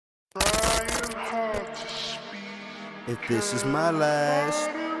If this is my last,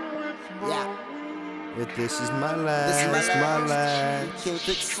 Yeah. if this is my last, This is my last. You can't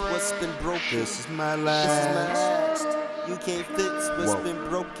fix what's been broken. This is my This is my last. last. You can't fix what's Whoa. been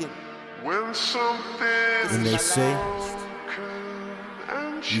broken. When they say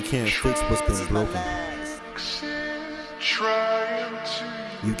you can't fix what's been broken,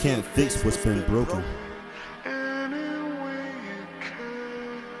 you can't fix what's been broken.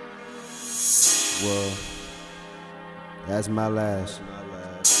 Well, that's my last.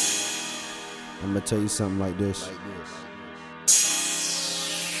 I'm gonna tell you something like this.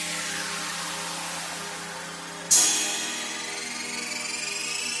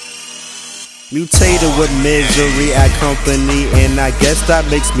 Mutated with misery at company, and I guess that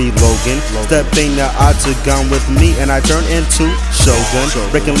makes me Logan. Stepping the octagon with me, and I turn into Shogun.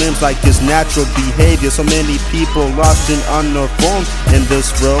 Breaking limbs like it's natural behavior. So many people lost and uninformed in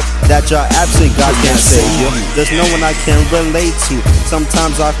this world that you're absent, God can't save you. There's no one I can relate to.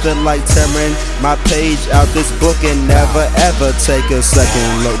 Sometimes I feel like tearing my page out this book and never ever take a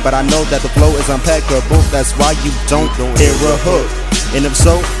second look. But I know that the flow is impeccable. That's why you don't hear a hook. And if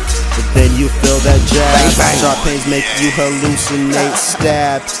so, but then you feel that jab. Sharp pains make you hallucinate,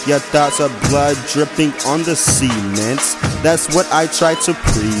 stab. Your thoughts are blood dripping on the cement. That's what I try to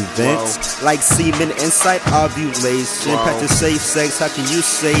prevent. Like semen inside ovulation. Practice safe sex, how can you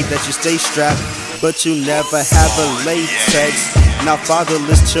say that you stay strapped but you never have a latex? Now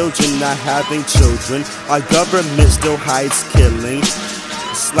fatherless children not having children. Our government still hides killing,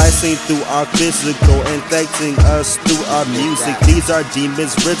 slicing through our physical, infecting us through our music. These are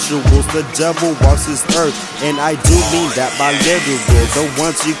demons' rituals. The devil walks this earth, and I do mean that by literal. The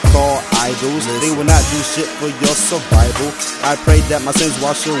ones you call idols, they will not do shit for your survival. I pray that my sins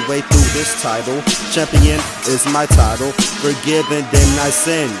wash away through this title. Champion is my title. Forgiven, then I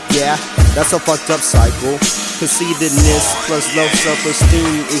sin. Yeah, that's a fucked up cycle. Conceitedness plus low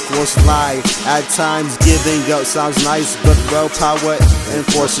self-esteem equals lie. At times giving up sounds nice, but willpower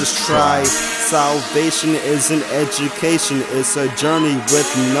enforces try. Salvation is an education, it's a journey with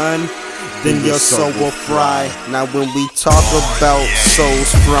none, then your soul will fry. Now when we talk about souls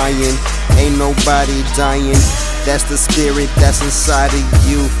frying, ain't nobody dying. That's the spirit that's inside of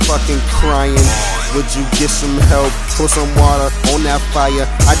you fucking crying. Would you get some help? Put some water on that fire.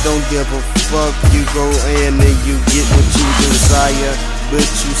 I don't give a fuck. You go in and you get what you desire, but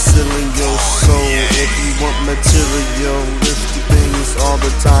you selling your soul if you want materialistic things all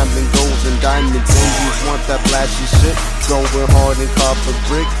the time and gold and diamonds, and you want that flashy shit, going hard and copper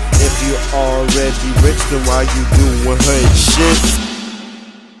brick. If you're already rich, then why you doing hood shit?